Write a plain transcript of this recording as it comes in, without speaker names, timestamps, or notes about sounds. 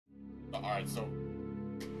Alright, so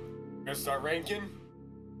we're gonna start ranking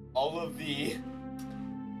all of the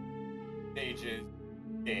stages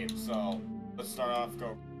game. So let's start off,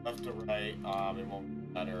 go left to right, it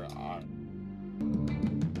won't matter.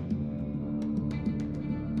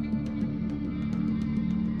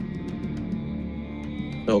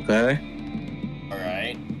 Okay.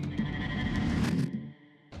 Alright.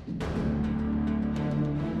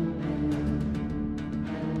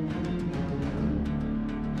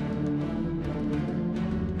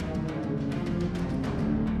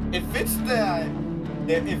 It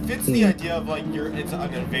fits the idea of like it's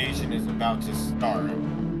an invasion is about to start.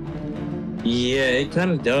 Yeah, it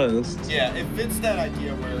kind of does. Yeah, it fits that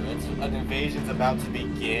idea where it's an invasion's about to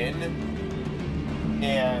begin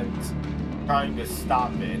and trying to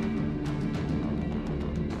stop it.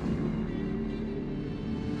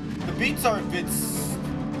 The beats are a bit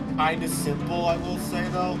kind of simple, I will say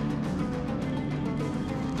though.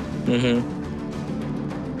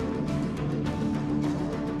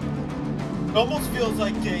 It almost feels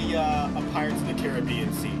like a Pirates of the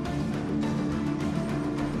Caribbean scene.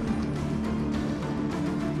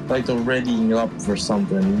 Like the readying up for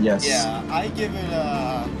something, yes. Yeah, I give it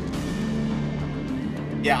a...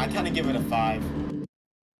 Yeah, I kind of give it a 5.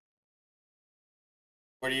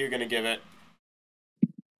 What are you gonna give it?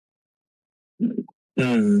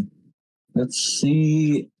 Let's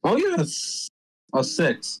see. Oh, yes. A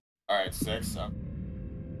 6. Alright, 6.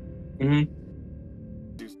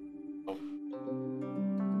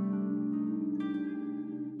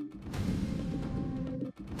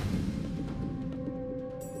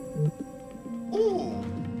 Ooh.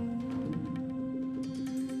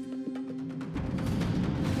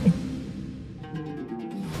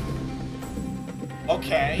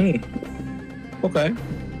 Okay. Okay.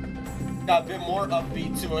 Got a bit more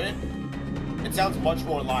upbeat to it. It sounds much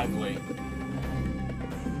more lively.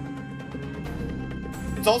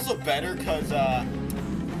 It's also better because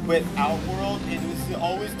with Outworld, it was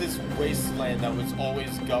always this wasteland that was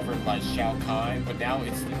always governed by Shao Kahn, but now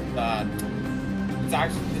it's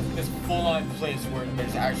actually this full-on place where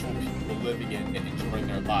there's actual people living in and enjoying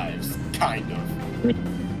their lives, kind of.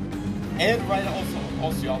 And right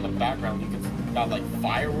also on the background, you can see got like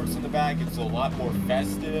fireworks in the back. It's a lot more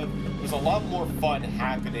festive. There's a lot more fun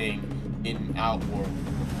happening in Outworld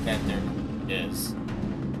than there is.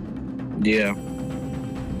 Yeah.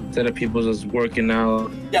 Instead of people just working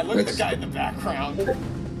out. Yeah, look at the guy in the background.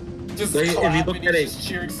 Just clapping, he's just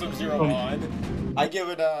cheering Sub-Zero on. I give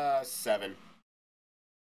it a 7.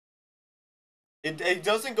 It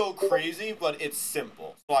doesn't go crazy, but it's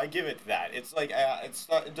simple. So I give it that. It's like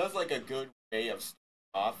it does like a good way of starting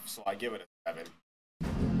off. So I give it a 7.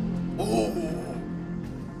 Ooh.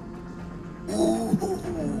 Ooh.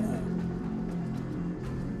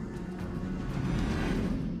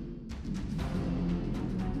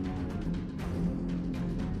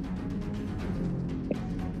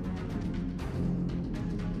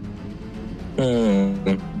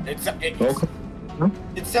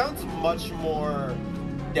 It sounds much more.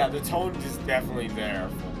 Yeah, the tone is definitely there.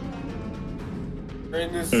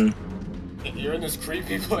 You're in this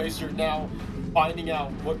creepy place. You're now finding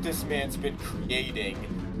out what this man's been creating.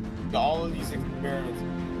 All of these experiments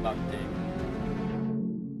are conducting.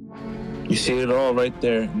 You see it all right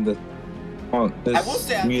there in the. I will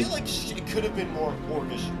say, I feel like it could have been more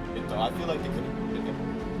orchestrated, though. I feel like it could have been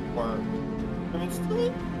more instruments to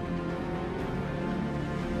it.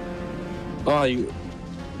 Oh, you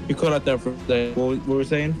cut out there for the. What were we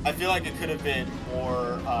saying? I feel like it could have been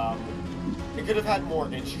more. It could have had more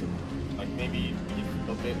instruments, like maybe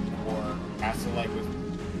a bit more castle-like with.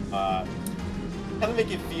 Kind of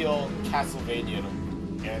make it feel Castlevania,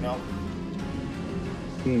 you know?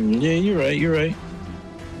 Yeah, you're right. You're right.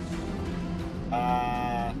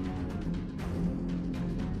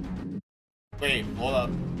 Wait, hold up.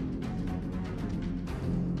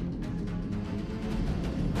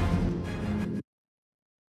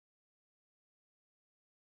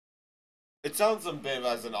 It sounds a bit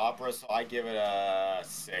as an opera, so I give it a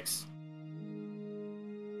 6.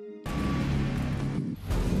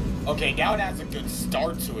 Okay, now it has a good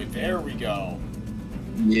start to it. There we go.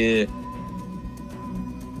 Yeah.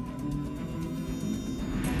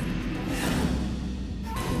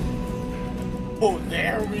 Oh,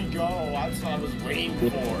 there we go. That's what I was waiting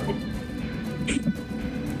for.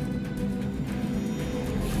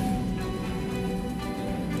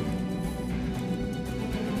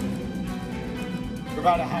 We're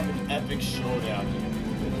about to have an epic showdown here.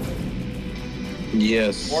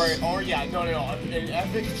 Yes. Or yeah, no, an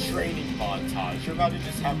epic training montage. You're about to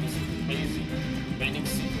just have this amazing training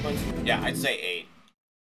sequence. Yeah, I'd say 8.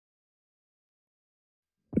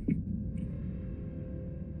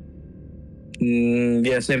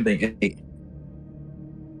 Yeah, same thing. 8.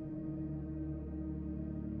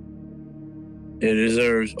 It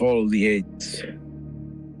deserves all of the 8s.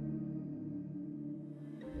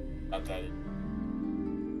 Not that.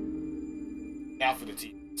 Now for the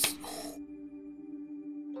tea.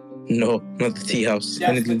 No, not the tea house. Yes,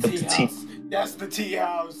 Anything the but tea the tea. house. Yes, the tea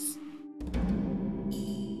house.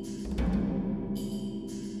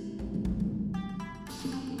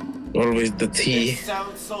 Always the tea. It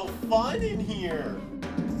sounds so fun in here.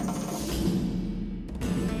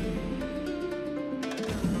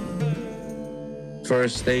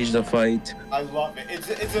 First stage, the fight. I love it. It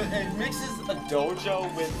mixes a dojo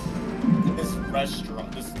with this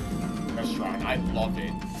restaurant. I love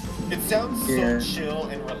it. It sounds so chill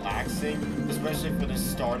and relaxing, especially for the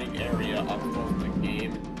starting area of both the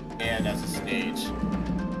game and as a stage.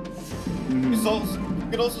 It's also, you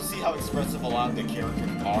can also see how expressive a lot of the characters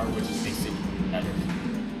are, which makes it better.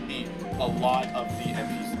 A lot of the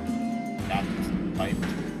NPCs that fight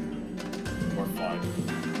more fun.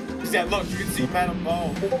 Yeah, look, you can see Madame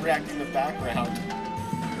Bo reacting in the background.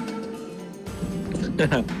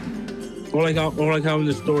 Or like how in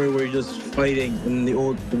the story where you're just fighting and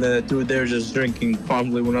the dude there just drinking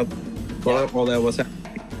calmly when all that was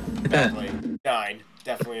happening. Definitely 9.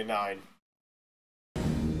 Definitely a 9.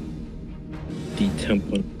 The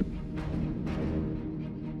temple.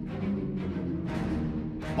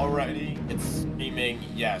 Already, it's screaming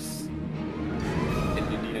yes. In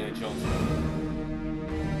Indiana Jones.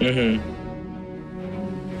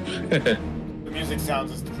 The music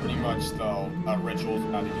sounds is pretty much though rituals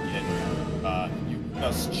about to begin. You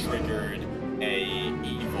just triggered a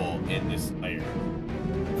evil in this layer.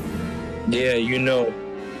 Yeah, you know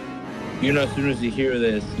as soon as you hear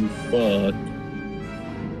this, you fuck.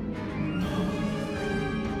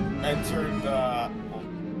 Entered the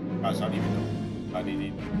gosh, I don't even know. I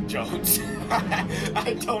need Jones.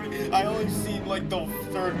 I only seen like the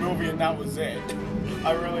 3rd movie and that was it.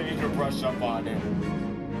 I really need to brush up on it.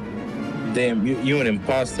 Damn, you an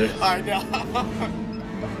imposter. I know.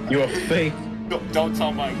 You're a fake. Don't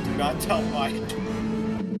tell Mike. Do not tell Mike.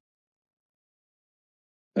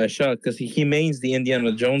 I shot because he mains the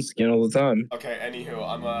Indiana Jones skin all the time. Okay. Anywho,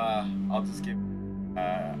 I'll just give.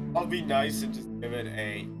 I'll be nice and just give it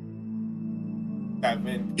a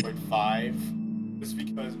 7.5, just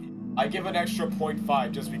because I give an extra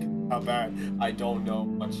 0.5 just because how bad I don't know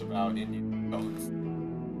much about Indiana Jones.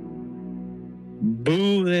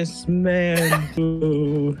 Boo this man,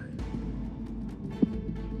 boo.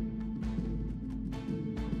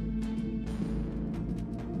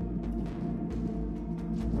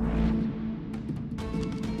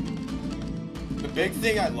 The big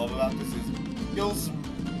thing I love about this is it feels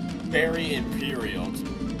very imperial.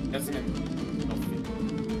 It doesn't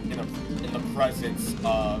in the presence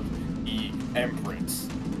of the Empress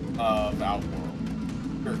of Outworld.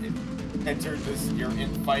 You're in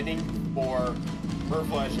fighting for her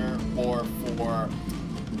pleasure or for the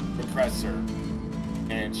oppressor,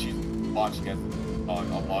 and she's watching us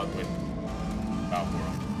along with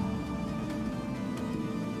Outworld.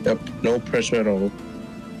 Yep, no pressure at all.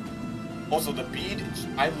 Also, the beat,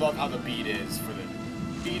 I love how the beat is for the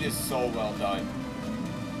beat is so well done.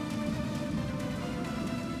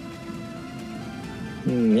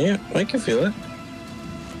 Yeah, I can feel it.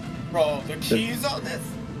 Bro, the keys on this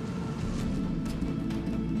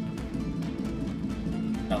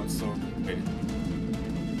sounds so good.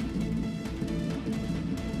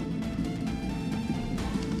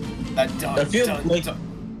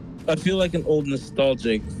 I feel like an old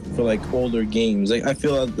nostalgic for like older games. Like I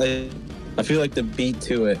feel like the beat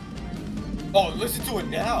to it. Oh, listen to it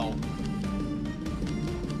now.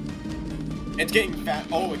 It's getting fat.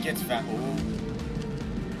 Oh, it gets fat. Oh.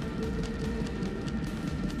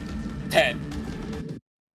 10.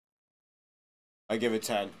 I give it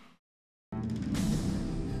 10.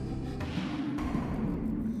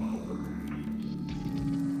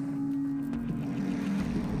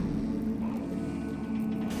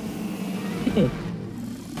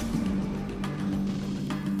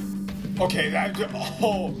 Okay,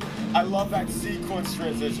 I love that sequence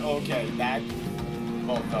transition. Okay, that,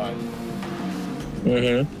 well done.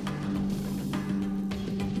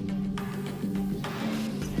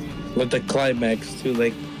 With the climax too,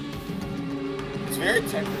 like. It's very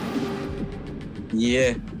technical.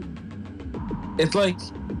 Yeah. It's like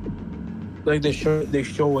they're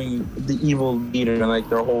showing the evil leader and like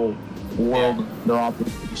their whole world, their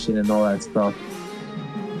operation and all that stuff.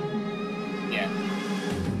 Yeah.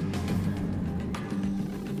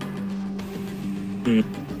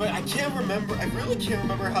 But I can't remember. I really can't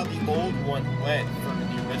remember how the old one went for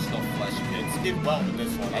the original Flesh Pits. It did well with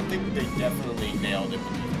this one. I think they definitely nailed it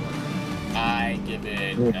with this one. I give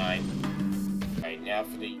it 9. Right now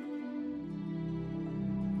for the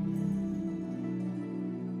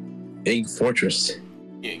Big Fortress.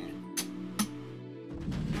 King.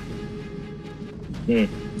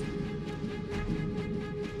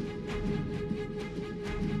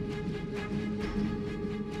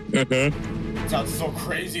 Sounds so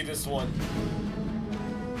crazy, this one.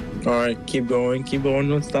 Alright, keep going,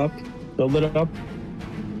 don't stop. Build it up.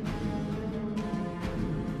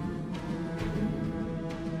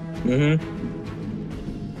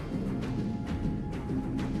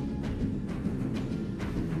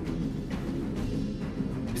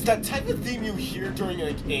 It's that type of theme you hear during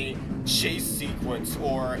like a chase sequence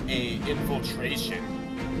or a infiltration.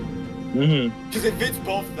 Because it fits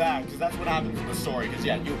both that, because that's what happens in the story. Because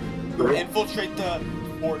yeah, you infiltrate the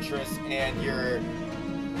fortress and you're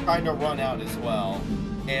trying to run out as well,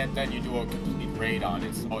 and then you do a complete raid on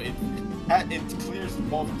it. So it clears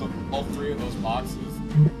all 3 of those boxes.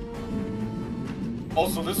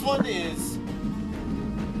 Also, this one is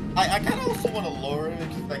I kind of also want to lower it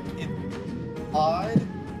because like it's odd.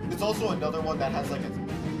 It's also another one that has like a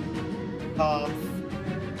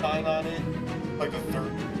sign on it, like a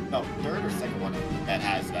third or second one that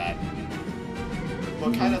has that. So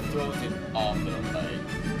it kind of throws it off in a way.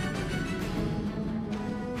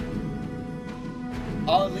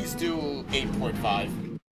 I'll at least do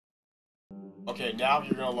 8.5. Okay, now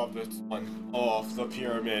you're gonna love this one. Oh, the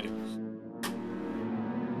pyramid.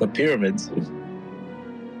 The pyramids.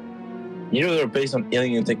 You know they're based on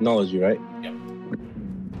alien technology, right? Yep.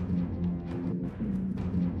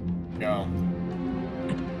 No.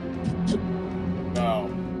 No.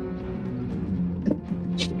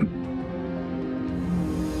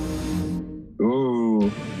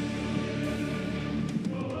 Ooh.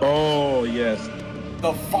 Oh, yes.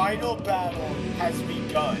 The final battle has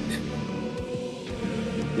begun.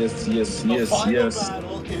 Yes. The final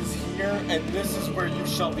battle is here, and this is where you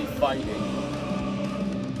shall be fighting.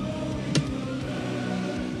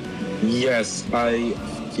 Yes, I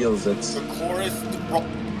feel it. The chorus.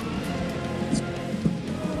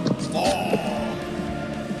 Oh!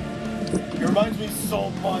 It reminds me so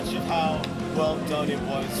much of how well done it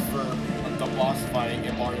was for the boss fight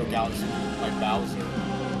in Mario Galaxy by Bowser.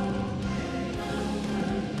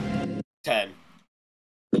 10.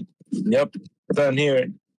 Yep, done here.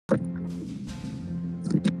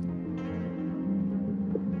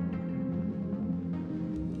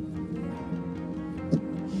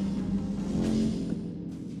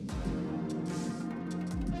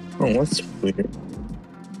 Oh, what's weird?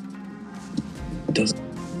 Does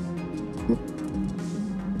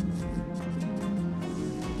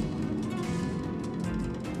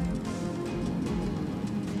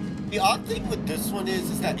The odd thing with this one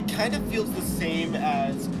is that it kind of feels the same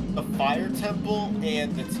as the Fire Temple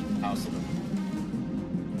and the Tea House.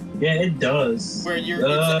 Yeah, it does. Where you're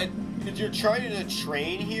trying to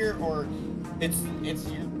train here, or it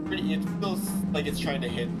feels like it's trying to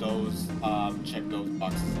hit those check those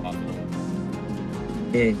boxes off.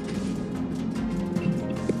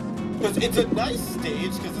 Because it's a nice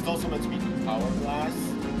stage, because it's also meant to be hourglass,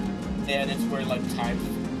 and it's where like time,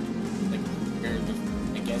 like where the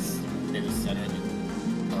in the center,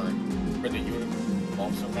 or where the universe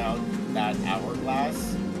revolves around that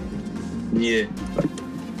hourglass. Yeah.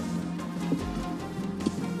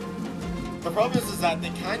 The problem is that they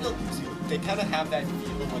kind of have that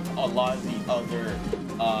feel with a lot of the other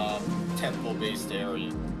temple-based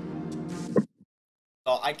areas.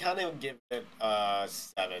 So I kind of give it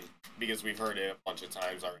 7 because we've heard it a bunch of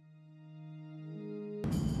times already.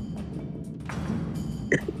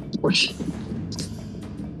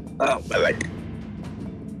 Oh, I like it.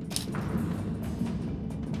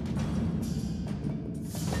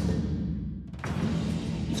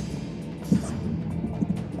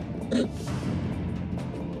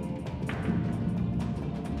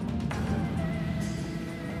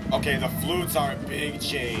 Okay, the flutes are a big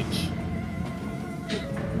change.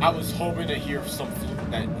 I was hoping to hear some flute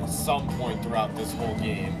at some point throughout this whole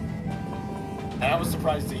game. And I was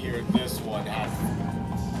surprised to hear this one have.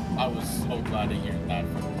 I was so glad to hear that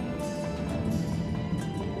from them.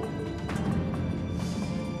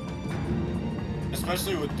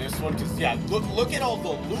 Especially with this one, because yeah, look at all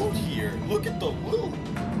the loot here. Look at the loot.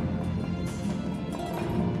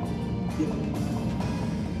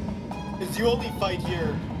 Because you only fight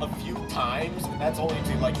here a few times, and that's only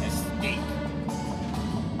to like escape.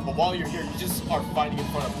 But while you're here, you just are fighting in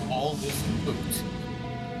front of all this loot.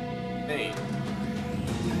 Hey.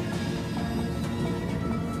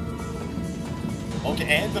 Okay,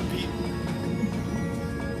 and the beat.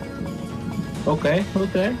 Okay,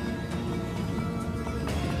 okay.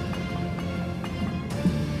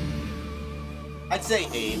 I'd say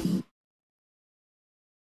 8.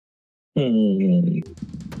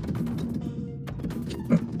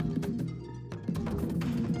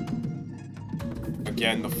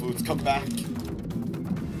 Again, the foods come back.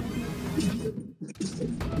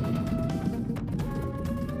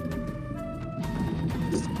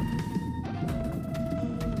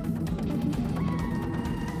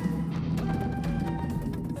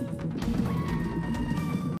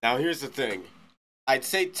 Now here's the thing. I'd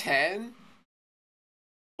say 10,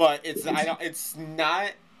 but it's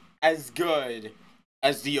not as good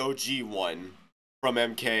as the OG one from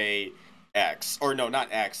MKX, or no, not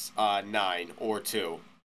X, 9 or 2.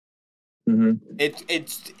 Mm-hmm.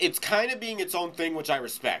 It's kind of being its own thing, which I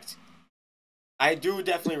respect. I do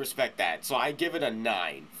definitely respect that. So I give it a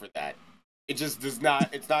 9 for that. It just does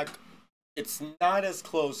not. It's not as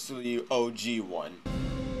close to the OG one.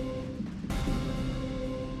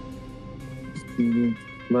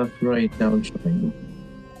 Left, right, down, triangle.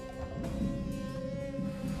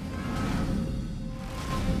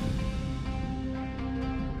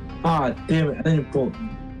 Ah, damn it! I didn't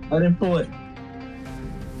pull it.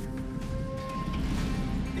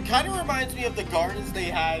 It kind of reminds me of the gardens they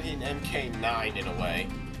had in MK9 in a way.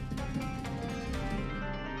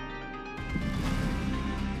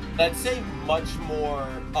 I'd say much more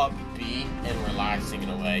upbeat and relaxing in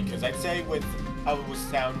a way, because I'd say with how it was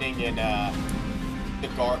sounding in the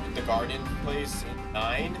garden place in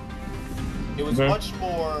 9, it was much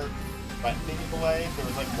more threatening in a way. There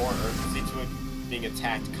was like more urgency to it, being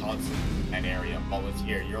attacked constantly in that area. While with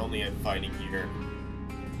here, you're only fighting here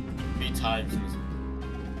 3 times in this.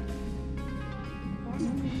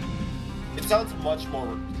 It sounds much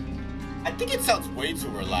more. I think it sounds way too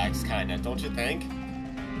relaxed, kinda, don't you think?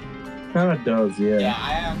 Kinda does, yeah. Yeah,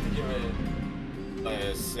 I have to give it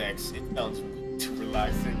a 6. It sounds too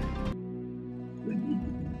relaxing.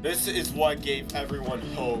 This is what gave everyone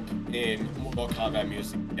hope in Mortal Kombat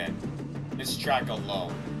music again. This track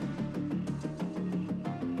alone.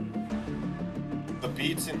 The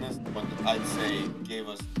beats in this one, I'd say, gave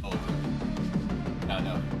us hope. I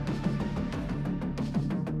know.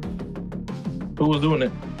 Who was doing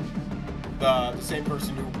it? The same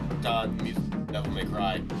person who worked on music Devil May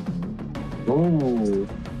Cry. Ooh.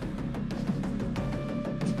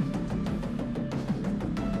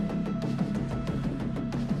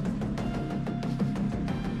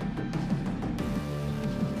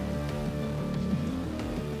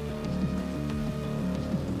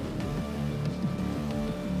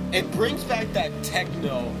 It brings back that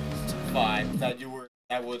techno vibe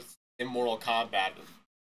that was in Mortal Kombat.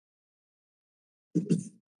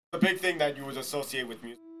 The big thing that you would associate with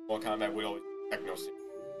music in Mortal Kombat would always be techno.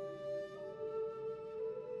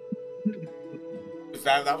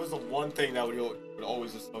 That was the one thing that you would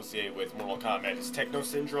always associate with Mortal Kombat is Techno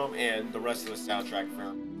Syndrome and the rest of the soundtrack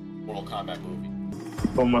for Mortal Kombat movie.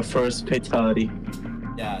 For my first fatality.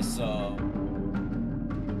 Yeah, so...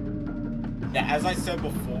 Yeah, as I said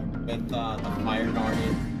before, with the Fire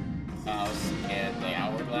Guardian house and the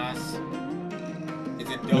Hourglass, it's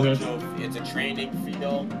a dojo, it's a training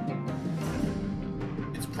field,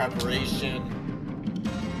 it's preparation.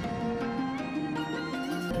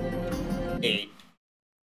 8.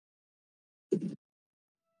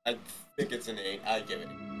 I think it's an 8. I'd give it.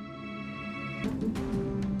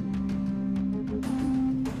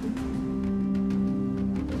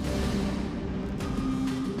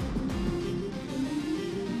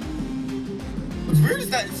 What's weird is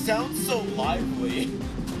that it sounds so lively.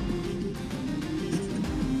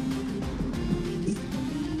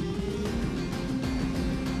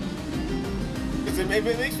 It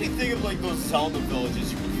makes me think of like those Zelda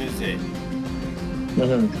villages you would visit.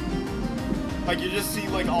 Like you just see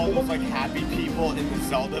like all those like happy people in the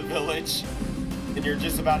Zelda village, and you're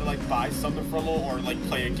just about to like buy something from them or like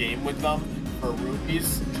play a game with them for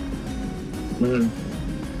rupees.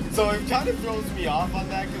 So it kind of throws me off on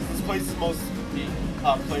that because this place is mostly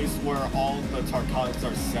a place where all the Tarkans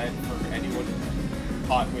are sent for anyone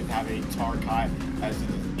caught with having Tarkat as a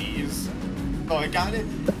disease. So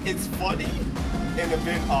it's funny and a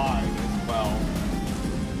bit odd as well.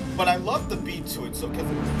 But I love the beat to it, so because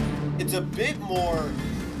it's a bit more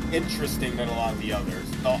interesting than a lot of the others.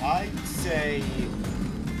 So I'd say...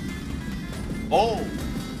 Oh!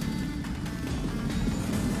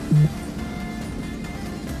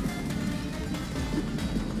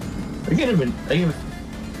 I give it.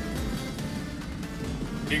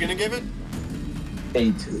 You're gonna give it?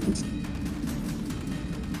 8.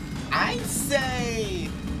 I'd say...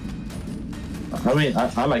 I mean,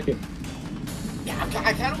 I like it. Yeah,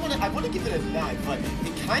 I kind of want to. I want to give it a 9, but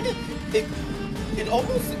it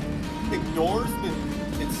almost ignores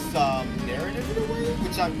its narrative in a way,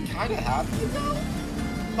 which I'm kind of happy about.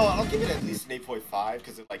 So I'll give it at least an 8.5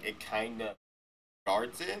 because it kind of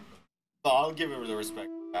guards it. So I'll give it the respect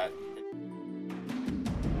for that.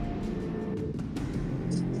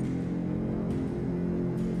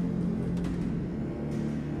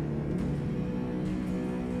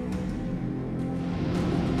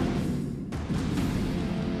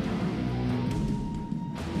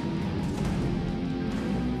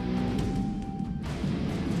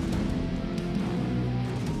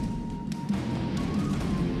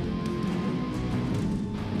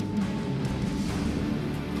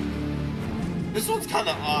 This one's kind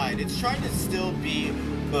of odd. It's trying to still be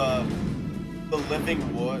the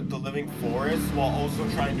living wood, the living forest, while also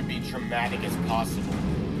trying to be dramatic as possible.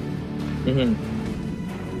 Mm-hmm.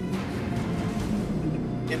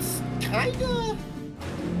 It's kind of...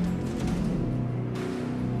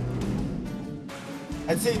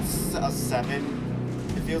 I'd say it's a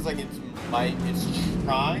 7. It feels like it's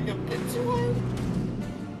trying a bit too hard.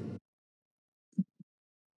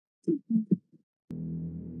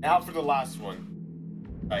 Now for the last one.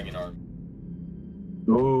 Dragon Army.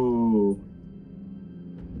 Ooh.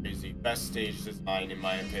 Crazy. Best stage design in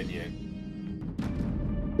my opinion.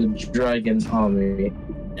 The Dragon Army.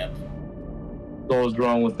 Yep. What was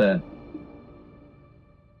wrong with that?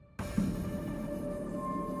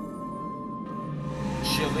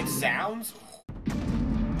 Chilling sounds?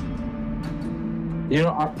 You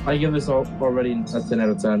know, I give this already a 10 out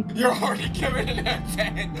of 10. You're already giving it a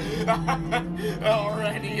 10.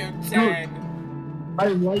 Already a 10. I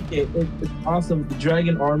like it. It's awesome. The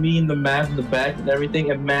Dragon Army and the map in the back and everything,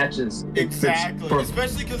 it matches. Exactly.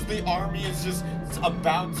 Especially because the army is just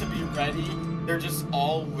about to be ready. They're just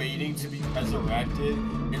all waiting to be resurrected.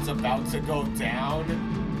 It's about to go down.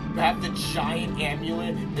 You have the giant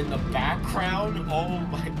amulet in the background. Oh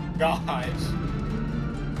my gosh.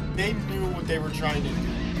 They knew what they were trying to do.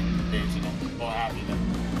 And I'm so happy that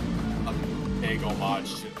a big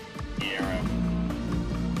homage to the era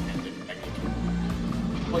and the technique.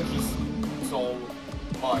 But just so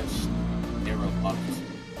much era love.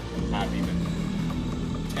 Happy that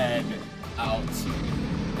 10 out of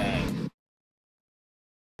 10.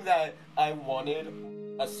 That I wanted,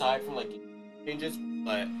 aside from changes,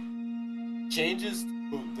 but changes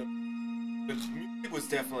to the music was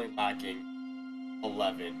definitely lacking.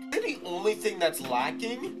 11. The only thing that's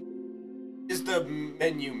lacking is the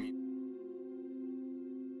menu music.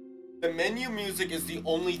 The menu music is the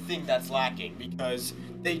only thing that's lacking because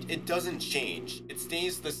it doesn't change. It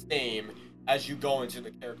stays the same as you go into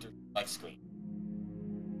the character select screen.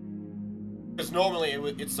 Because normally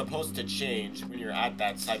it's supposed to change when you're at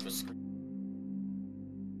that type of screen.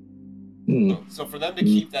 So for them to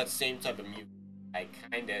keep that same type of music, I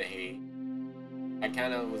kinda hate. I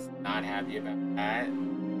kind of was not happy about that.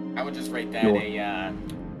 I would just rate that I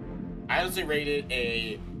honestly rate it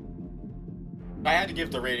a... If I had to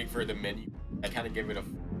give the rating for the menu, I kind of give it a...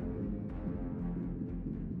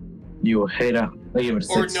 You a hater. I give it a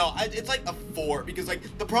 6. Or no, it's like a 4, because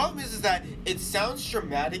the problem is that it sounds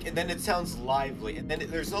dramatic, and then it sounds lively, and then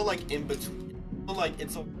there's no in between. So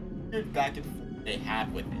it's a weird back and forth they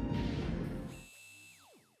have with it.